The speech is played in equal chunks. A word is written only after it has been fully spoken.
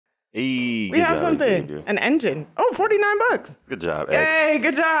Hey, We have something. An engine. Oh, 49 bucks. Good job, X. Yay,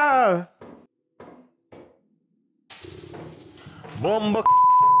 good job. Bomba.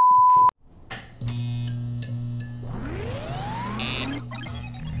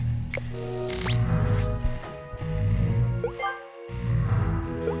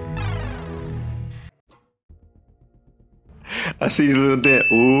 I see you doing that.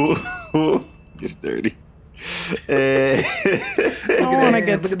 Ooh, it's dirty. Hey. I want to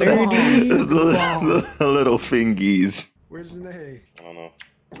get sturdy. It's the little fingies. Where's Janae? I don't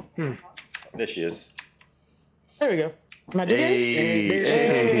know. There she is. There we go. Magic. Hey, There she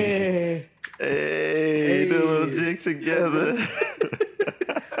Hey. hey, the little jigs together.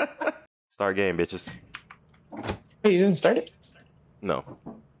 Start game, bitches. Wait, you didn't start it? No.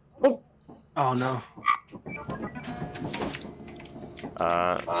 Oh no.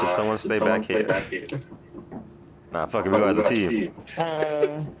 Should someone stay back here? Nah, fuck it, we go as a team.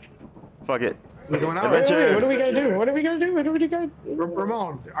 Fuck it. We're going out. Adventure. What are we gonna do? What are we gonna do? What are we gonna do?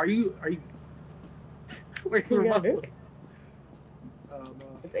 Ramon, are you? Where's What are we gonna Ramon? do? No.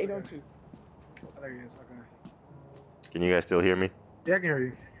 It's 8:02. Oh, there he is. Okay. Can you guys still hear me? Yeah, I can hear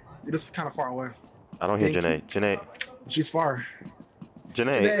you. You're just kind of far away. I don't hear Thank Janae. She's far.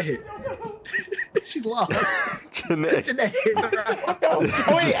 Janae. She's lost. Janae. Janae.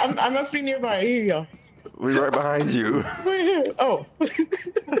 Oh wait, I must be nearby. Here you go. We right behind you. Right here. Oh.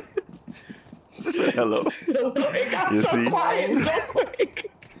 Just say hello. It got You so see? quiet so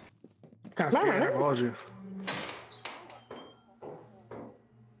quick. Kind of scared. I called you.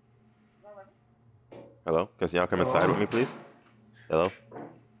 Hello? Can y'all come inside with me, please? Hello?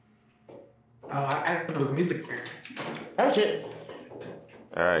 I it was music. Oh shit.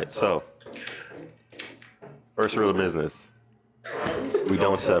 Alright, so. First rule of business. We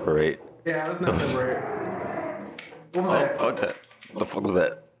don't separate. Yeah, let's not separate. What was Oh, that? fuck that. What the fuck was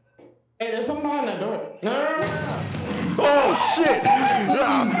that? Hey, there's something behind that door. No. Oh, shit!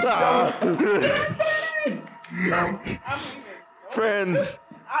 I'm leaving. Friends!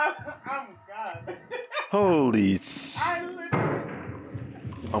 I'm God. Holy literally.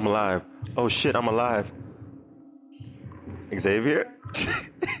 I'm alive. Oh shit, I'm alive. Xavier?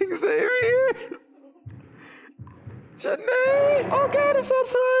 Xavier? Janae! Oh god, it's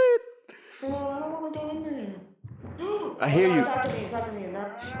outside! No, I don't want to go in there. I hear you. Talk to me. No.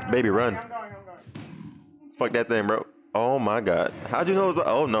 Baby, run. I'm going. Fuck that thing, bro. Oh my god. How'd you know it was...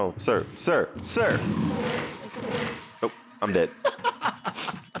 Oh no, sir. Oh, I'm dead.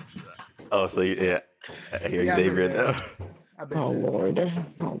 Oh, so yeah. I hear Yeah, Xavier yeah. now. Oh Lord.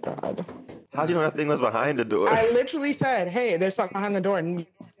 Oh God. How'd you know that thing was behind the door? I literally said, "Hey, there's something behind the door," and you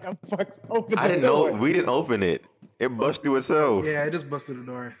fucks open the I didn't door. know. We didn't open it. It busted through itself. Yeah, it just busted the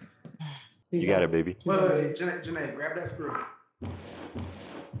door. You got it, baby. Wait, Janae, grab that screw. No.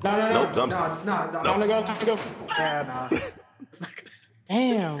 Nope, No, I'm Time to go. Yeah, nah.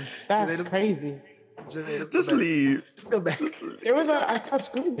 Damn, that's Janae, crazy. Janae, just Just go back. leave. Just go back. There was a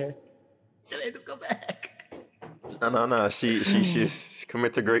screw there. Janae, just go back. No. She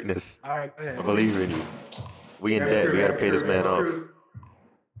commit to greatness. All right, go I ahead. believe in you. We in Grab the debt. screw, We gotta grab pay the this screw, man grab the off. screw.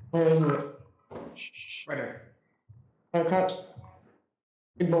 Where is it? Right there. Oh, cut.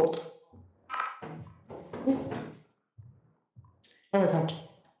 Big bolt. Oh, cut.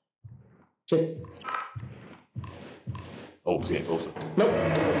 Shit. Oh, it's getting closer. Nope.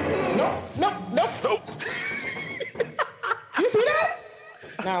 You see that?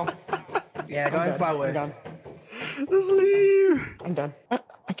 No. Yeah, go ahead, far away. I'm done. Just leave. I'm done.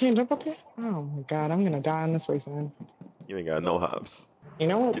 I can't jump up here? Oh my God, I'm gonna die in this wasteland. You ain't got no hops. You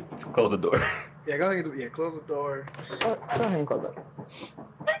know what? Just close the door. Yeah, go ahead. Yeah, close the door. Go ahead and close it.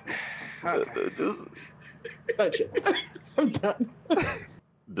 Okay. Just Touch it. I'm done.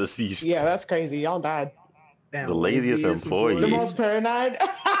 deceased. Yeah, that's crazy. Y'all died. Damn, The laziest employee. The Yeah. most paranoid.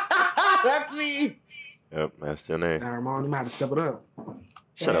 That's me. Yep, that's your name. Now, Ramon, you might have to step it up.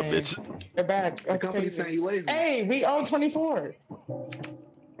 Shut up, Dang. bitch. They're back. The That's company's crazy. saying you lazy. Hey, we owe 24.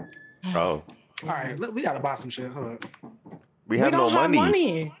 Oh, All right, look, we gotta buy some shit. Hold up. we have no don't have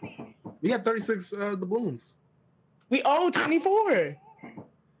money. We got 36 doubloons. We owe 24.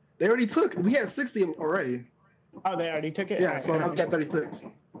 They already took. We had 60 already. Oh, they already took it? Yeah, Alright, so now we alright. got 36.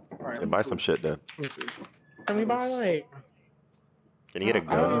 All right, Yeah, buy some shit then. Let's see. Can we buy like? Can you get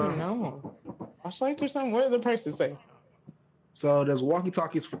a I don't gun? even know. Flashlights or something? What do the prices say? So there's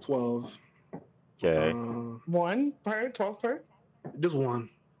walkie-talkies for 12. Okay. 1 per, 12 per? Just one.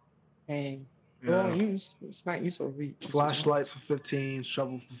 Dang. It Yeah. won't use. It's not useful. Flashlights for 15.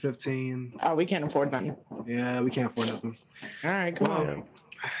 Shovel for 15. Oh, we can't afford nothing. Yeah, we can't afford nothing. All right, come Well, on. Yeah.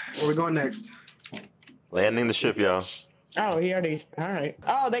 where we going next? Landing the ship, y'all. Oh, he already. All right.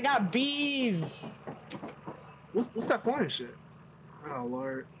 Oh, they got bees. What's that flying shit? Oh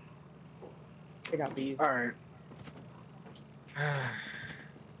Lord. They got bees. All right. I'm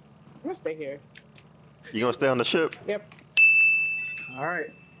gonna stay here. You gonna stay on the ship? Yep. All right.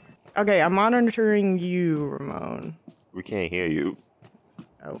 Okay, I'm monitoring you, Ramon. We can't hear you.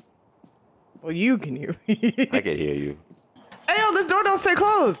 Oh. Well, you can hear me. I can hear you. Hey, yo, this door don't stay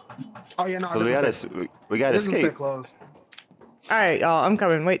closed. Oh yeah, no. We gotta This is escape. closed. All right, y'all, I'm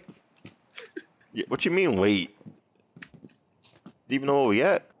coming. Wait. Yeah, what you mean, wait? Do you even know where we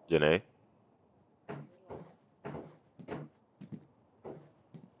at, Janae?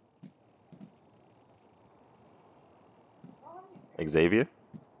 Xavier?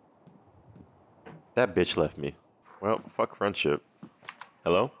 That bitch left me. Well, fuck friendship.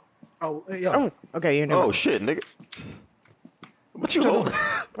 Hello? Oh yeah. Oh, okay, you're Oh shit, nigga. What you hold?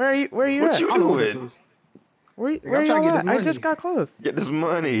 Where are you? Where are you What at? you I don't know what this doing? is. Where I'm are trying to y'all get at? this I just money. got close. Get this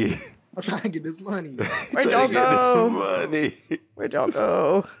money. I'm trying to get this money. Where'd Trying y'all to get go? this money. Where'd y'all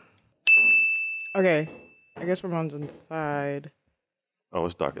go? Okay, I guess Ramon's inside. Oh,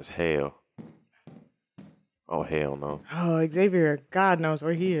 it's dark as hell. Oh, hell no. Oh, Xavier, God knows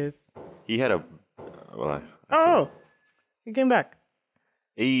where he is. He had a... well, I Oh, he came back.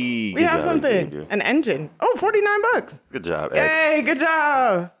 Hey, We good have job, something. Xavier. An engine. Oh, 49 bucks. Good job, X. Yay, good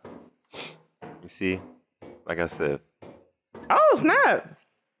job. You see? Like I said. Oh, snap.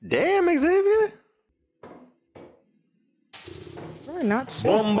 Damn, Xavier. We're not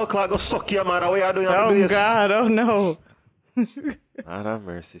sure. Bomba clock go suck your mother. What you doing on Oh, this? God. Oh, no. God have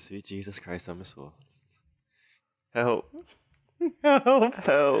mercy, sweet Jesus Christ on my soul. Help. Help.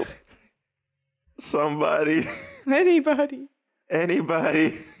 Help. Somebody. Anybody.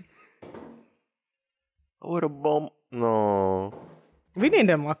 Anybody. What a bomb. No. We need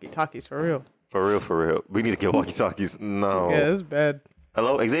them walkie-talkies for real. For real, for real. We need to get walkie-talkies. No. Yeah, it's bad.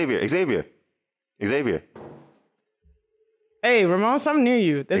 Hello, Xavier. Xavier. Xavier. Hey, Ramon, something near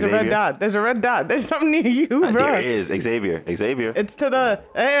you. There's a red Xavier? dot. There's a red dot. There's something near you, bro. There is. Xavier. Xavier. It's to the...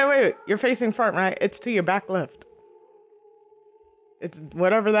 Hey, wait. You're facing front, right? It's to your back left. It's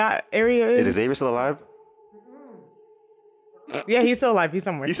whatever that area is. Is Xavier still alive? Yeah, he's still alive. He's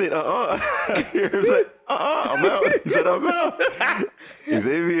somewhere. He said, I hear him say, I'm out. He said, I'm out.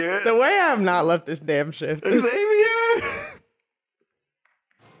 Xavier. The way I have not left this damn shift. Xavier.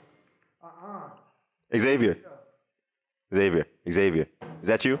 Xavier. Xavier. Xavier. Is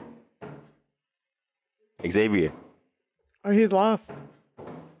that you? Xavier. Oh, he's lost.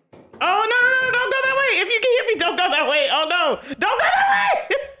 Oh, no, don't go that way. If you can hear me, don't go that way. Oh, no. Don't go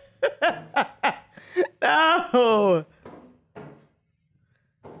that way. No.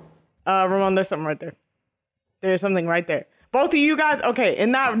 Ramon, there's something right there. There's something right there. Both of you guys, okay,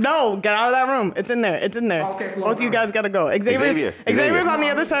 in that, no, get out of that room. It's in there. It's in there. Okay, Both of you guys gotta go. Xavier. Xavier's on the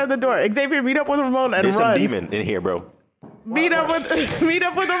other side of the door. Xavier, meet up with Ramon and There's run. some demon in here, bro. Meet up with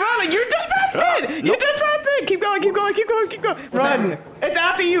Ramon. You just pressed it. You just pressed it. Keep going. Run. It's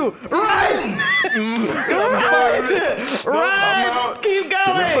after you. Run. Run. Keep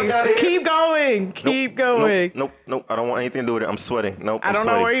going. Keep going. Nope. I don't want anything to do with it. I'm sweating. Nope. I don't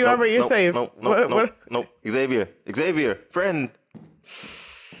know where you are, but you're safe. Nope. Xavier, friend.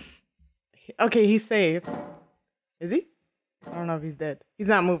 Okay, he's safe. Is he? I don't know if he's dead. He's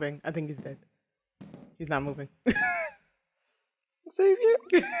not moving. I think he's dead. He's not moving. Xavier.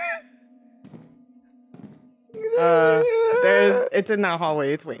 It's in that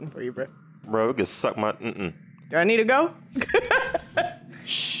hallway. It's waiting for you, bro. Bro, it could suck my. Do I need to go?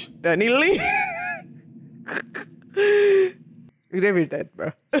 Shh. Do I need to leave? Xavier's dead,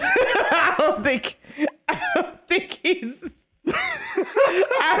 bro. I don't think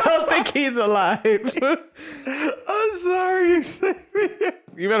he's alive. I'm sorry, Xavier.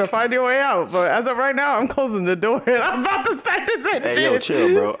 You better find your way out. But as of right now, I'm closing the door and I'm about to start this engine. Hey, yo,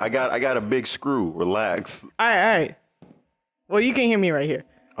 chill, bro. I got a big screw. Relax. All right. Well, you can hear me right here.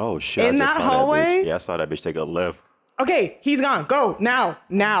 Oh shit! In I just that saw hallway? That bitch. Yeah, I saw that bitch take a left. Okay, he's gone. Go now,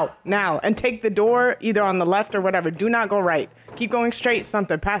 and take the door either on the left or whatever. Do not go right. Keep going straight.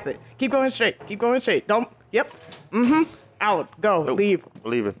 Something. Pass it. Keep going straight. Don't. Yep. Out. Go. Nope. Leave.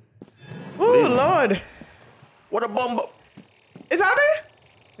 We're leaving. Ooh, Leave. Lord. What a bumbo. Is out there?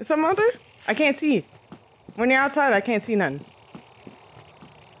 Is something out there? I can't see. When you're outside, I can't see nothing.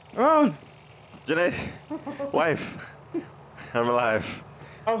 Oh. Janae, wife, I'm alive.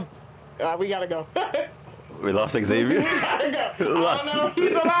 Oh. We gotta go. We lost Xavier. We gotta go. We lost. I don't know if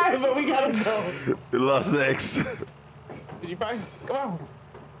he's alive, but we gotta go. We lost X. Did you find? Come on.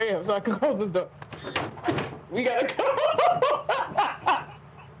 Damn, so I close the door. We gotta go.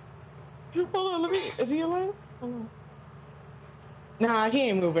 Hold on, let me. Is he alive? Hold on. Nah, he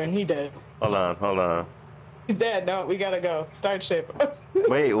ain't moving. He dead. Hold on. He's dead. No, we gotta go. Start ship.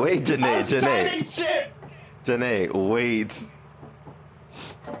 Wait, Janae, Starting ship. Janae, wait.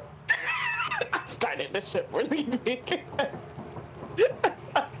 I started the ship. We're leaving.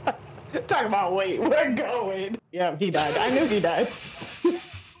 Talk about wait. We're going. Yeah, he died. I knew he died.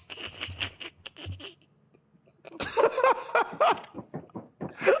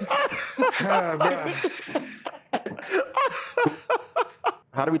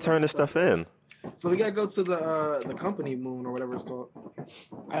 How do we turn this stuff in? So we gotta go to the company moon or whatever it's called.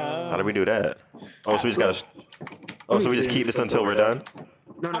 How do we do that? Oh, so we just gotta. Oh, so we just keep this until we're done?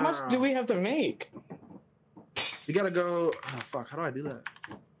 No, How much do we have to make? You gotta go. Oh fuck! How do I do that?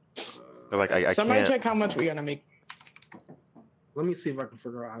 Like I Somebody can't. check how much we gotta make. Let me see if I can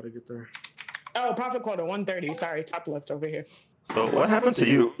figure out how to get there. Oh, profit quota 130. Sorry, top left over here. So what happened to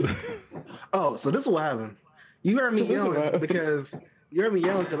you? Oh, so this is what happened. You heard me So this is yelling what- because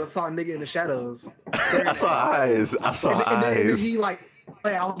I saw a nigga in the shadows. I saw eyes. And then he like,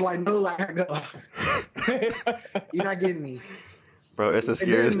 I was like, no, I gotta go. You're not getting me. Bro, it's the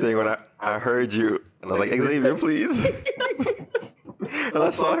scariest thing when I heard you and I was like, Xavier, please. And I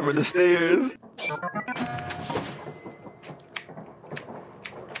saw him at the stairs.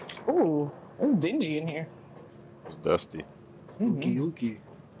 Ooh, it's dingy in here. It's dusty. Spooky ookie.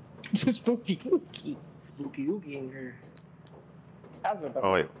 Spooky. Spooky ookie in here. How's it?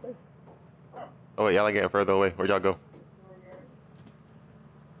 Oh wait. Y'all are getting further away. Where'd y'all go?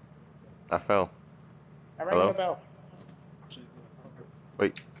 I fell. I rang Hello? the bell.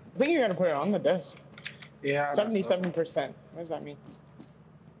 Wait. I think you gotta put it on the desk. Yeah. 77%. What does that mean?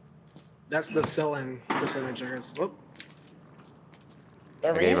 That's the selling percentage, I guess. Oh,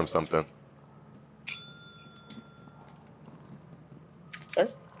 I gave him something. Sir?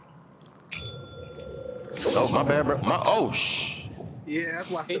 Oh, my bad, bro. Oh, shh. yeah, that's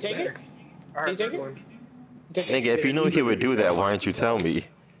why I Did said you take back. All right, Did you take one. Nigga, if you knew he would do that, why didn't you tell me?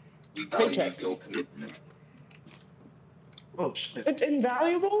 Paycheck. Oh shit. It's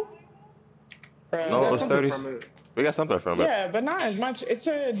invaluable? Bruh. No, Got it was something 30. from it. We got something from it. Yeah, but not as much. It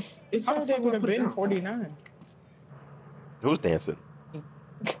said How the it fuck would do I have put it been down? 49. Who's dancing?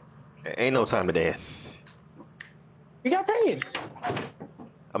 Ain't no time to dance. We got paid.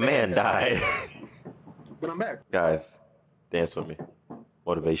 A man died. But I'm back. Guys, dance with me.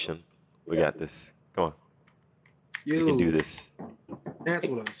 Motivation. We got this. Come on. You We can do this. Dance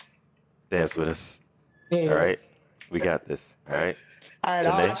with us. Dance with us. Yeah. All right? We got this. All right? All right,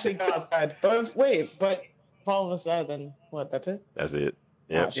 I'll Janae? actually go outside. But wait, but if all of us die, then what? That's it? That's it.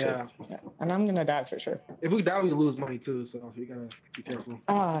 Yep. shit. Yeah. Yeah. And I'm gonna die for sure. If we die, we lose money too, so you gotta be careful.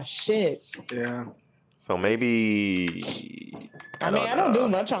 Ah, shit. Yeah. So maybe. I mean, I don't do know.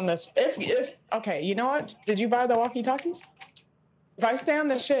 much on this. If okay, you know what? Did you buy the walkie-talkies? If I stay on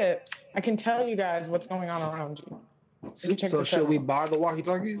the ship, I can tell you guys what's going on around you. So, check so the should we terminal. buy the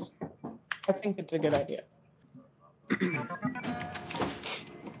walkie-talkies? I think it's a good idea.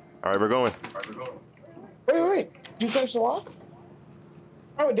 All right, we're going. Wait. You finished the walk?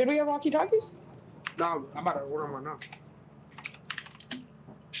 Oh, did we have walkie-talkies? No, I'm about to order them right now.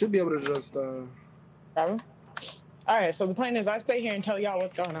 Should be able to just Grab 'em? All right, so the plan is I stay here and tell y'all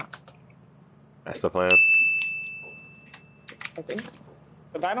what's going on. That's the plan. I think.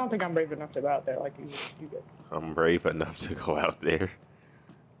 But I don't think I'm brave enough to go out there like you did. I'm brave enough to go out there.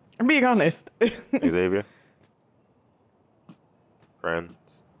 I'm being honest. Xavier. Friends.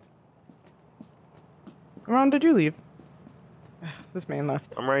 Ron, did you leave? This man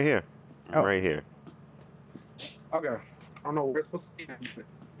left. I'm right here. I'm Oh. right here. okay. I don't know where it's supposed to be, but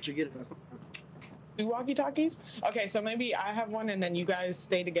we should get it. Two walkie-talkies? Okay, so maybe I have one and then you guys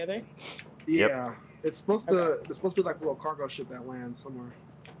stay together. Yeah. Yep. It's supposed to be like a little cargo ship that lands somewhere.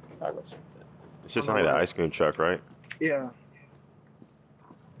 It's just like the ice cream truck, right? Yeah.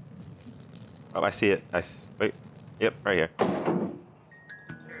 Oh, I see it. Wait. Yep, right here.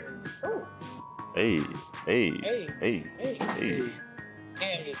 Oh, Hey. Hey. Hey. hey,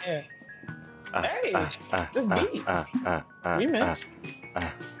 Hey. yeah. Ah, Hey, ah, ah, just ah, beat. ah, ah, ah, We ah, matched.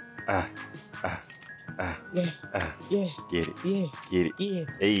 ah, ah, ah, ah, Yeah, ah. yeah, Get it. yeah, Get it. yeah.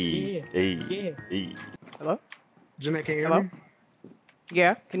 Hey. Yeah. Hey. Yeah. Hey. Hello? Jeanette, can you hear Hello? me?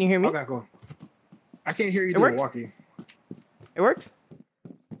 Yeah, can you hear me? Okay, cool. I can't hear you It through works? the walkie. It works?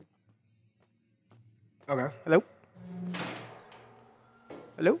 Okay. Hello?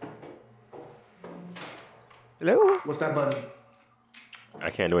 Hello? Hello? What's that button? I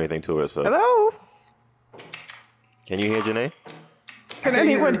can't do anything to it, so. Hello? Can you hear Janae? Can can't hear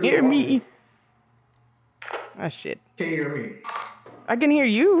anyone you. hear me? Ah, shit. Can you hear me? I can hear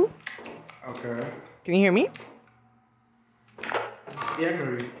you. Okay. Can you hear me? Yeah, I can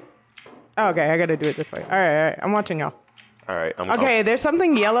read. Oh, okay, I gotta do it this way. All right. I'm watching y'all. All right. Okay, there's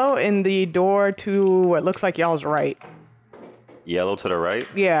something yellow in the door to what looks like y'all's right. Yellow to the right.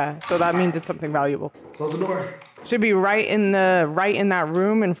 Yeah, so that means it's something valuable. Close the door. Should be right in that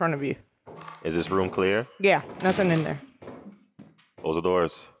room in front of you. Is this room clear? Yeah, nothing in there. Close the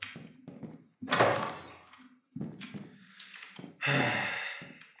doors.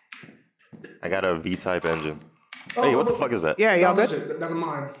 I got a V-type engine. Hey, what the fuck is that? Yeah, y'all No, good? That's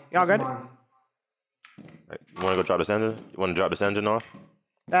mine. Y'all That's good? mine. Right, you want to go drop this engine? You want to drop this engine off?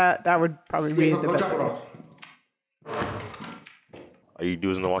 That would probably be Yeah, the go best. drop it way. off. Are you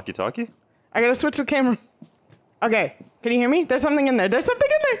using the walkie-talkie? I gotta switch the camera. Okay, can you hear me? There's something in there. There's something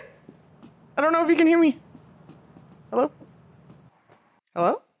in there. I don't know if you can hear me. Hello?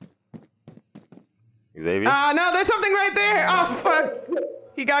 Hello? Xavier? No, there's something right there. Oh, fuck.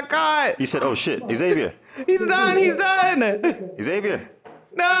 He got caught. He said, "Oh shit, Xavier, He's done. He's done. Xavier."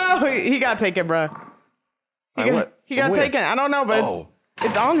 No, he got taken, bro. What? He From got where? taken. I don't know, but Oh.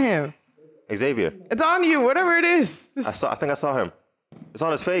 it's on him. Xavier, It's on you, whatever it is. I think I saw him. It's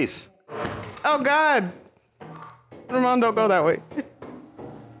on his face. Oh, God. Ramon, don't go that way.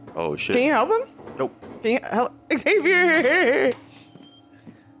 Oh shit. Can you help him? Nope. Can you help? Xavier!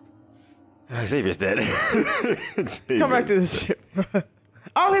 Xavier's dead. Xavier. Come back to this ship.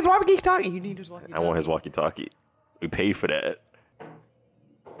 Oh, his walkie-talkie. You need his walkie-talkie. I want his walkie-talkie. We paid for that.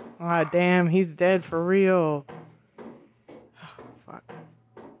 Ah, damn, he's dead for real. Oh, fuck.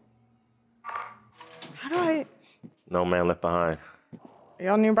 How do I... No man left behind. Are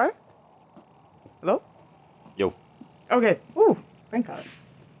y'all nearby? Hello? Yo. Okay. Ooh, thank God.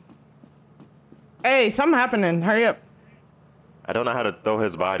 Hey, something happening. Hurry up. I don't know how to throw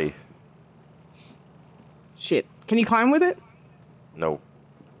his body. Shit. Can you climb with it? No.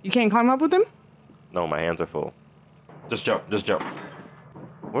 You can't climb up with him? No, my hands are full. Just jump. Just jump.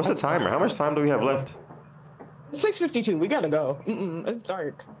 What's the timer? How much time do we have left? 6:52. We gotta go. It's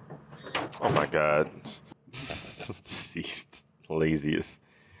dark. Oh my god. Deceased. Laziest.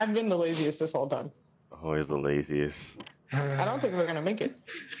 I've been the laziest this whole time. Always the laziest. I don't think we're gonna make it.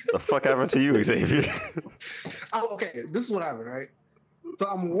 The fuck happened to you, Xavier? Oh, okay. This is what happened, right? So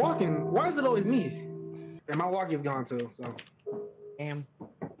I'm walking. Why is it always me? And my walkie's gone too. So Damn.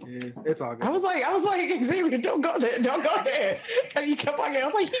 yeah, it's all good. I was like, Xavier, don't go there, don't go there. And you kept walking. I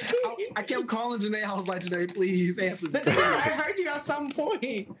was like, I kept calling Janae. I was like, Janae, please answer me. I heard you at some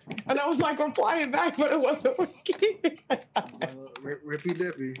point, and I was like, replying back, but it wasn't working. So, Rippy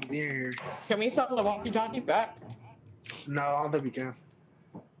Dippy, be in here. Can we sell the walkie-talkie back? No, I don't think we can.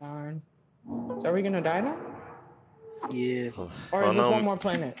 Darn. So are we gonna die now? Yeah. Or is this one more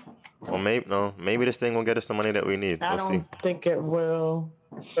planet? Well, maybe this thing will get us the money that we need. I We'll see. don't think it will,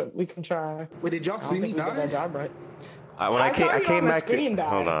 but we can try. Wait, did y'all I see don't me think we did that die? job right. When I I saw you came on the back. screen die.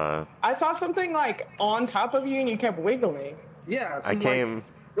 Hold on. I saw something like on top of you, and you kept wiggling. Yeah. I came. Like,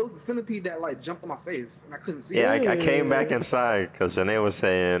 there was a centipede that like jumped on my face, and I couldn't see Yeah, it. I came back inside because Janae was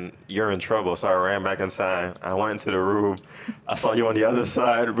saying you're in trouble, so I ran back inside. I went into the room. I saw you on the other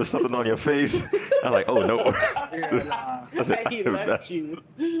side with something on your face. I'm like, oh no. Yeah, nah. I said, He left you.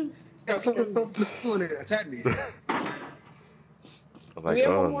 Yeah, something fell from the ceiling and attacked me. I was Do like, we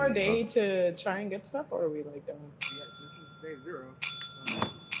have oh, one more no. day to try and get stuff, or are we like done? Yeah, this is day 0.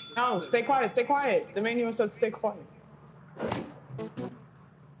 No, stay quiet, stay quiet. The menu says stay quiet.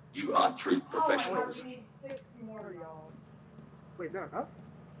 You are true professionals. Wait, no, huh?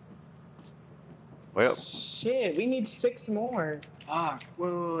 Well, Shit, we need 6 more. Fuck.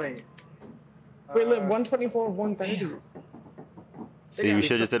 Wait. We live 124, 130. damn. see, we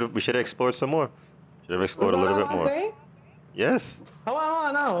should have explored some more. Should have explored a little bit more. Day? Yes. Hold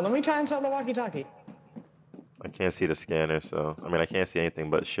on, no. Let me try and sell the walkie-talkie. I can't see the scanner, so I can't see anything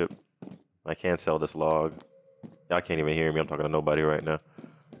but ship. I can't sell this log. Y'all can't even hear me. I'm talking to nobody right now.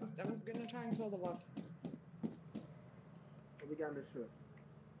 I'm gonna try and sell the walkie. We got this shit.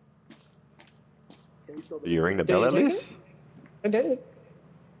 Can we still Did you ring the Did bell you at take least? I did.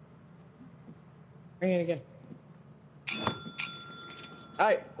 Ring it again.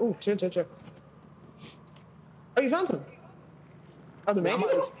 Alright. Ooh, chill. Oh, you found some. Oh, the I'm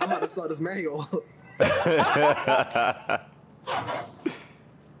manual? about to sell this manual. Did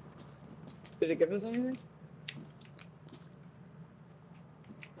it give us anything?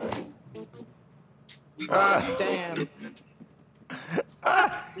 Damn.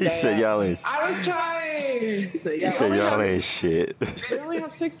 He said y'all ain't. I was trying. He said, He yeah, said y'all ain't shit. We only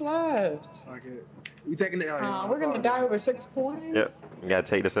have 6 left. fuck it. We taking it out. We're gonna die over 6 points. Yep. You gotta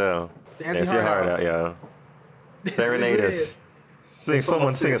take this L. Dance Dance your heart out, y'all. Serenade us.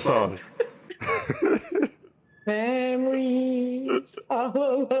 Someone sing a song. Memories all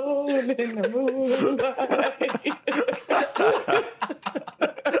alone in the moonlight.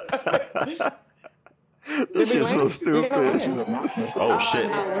 This Did we shit's so win? stupid. Oh shit.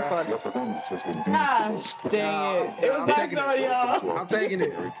 That was funny. Your performance has been Gosh dang it. It was I'm nice taking it. knowing y'all. I'm taking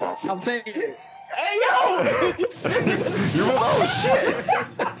it. I'm taking it. Hey, yo! You were, oh shit.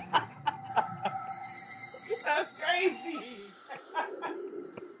 That's crazy.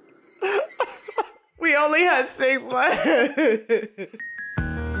 We only had 6 left.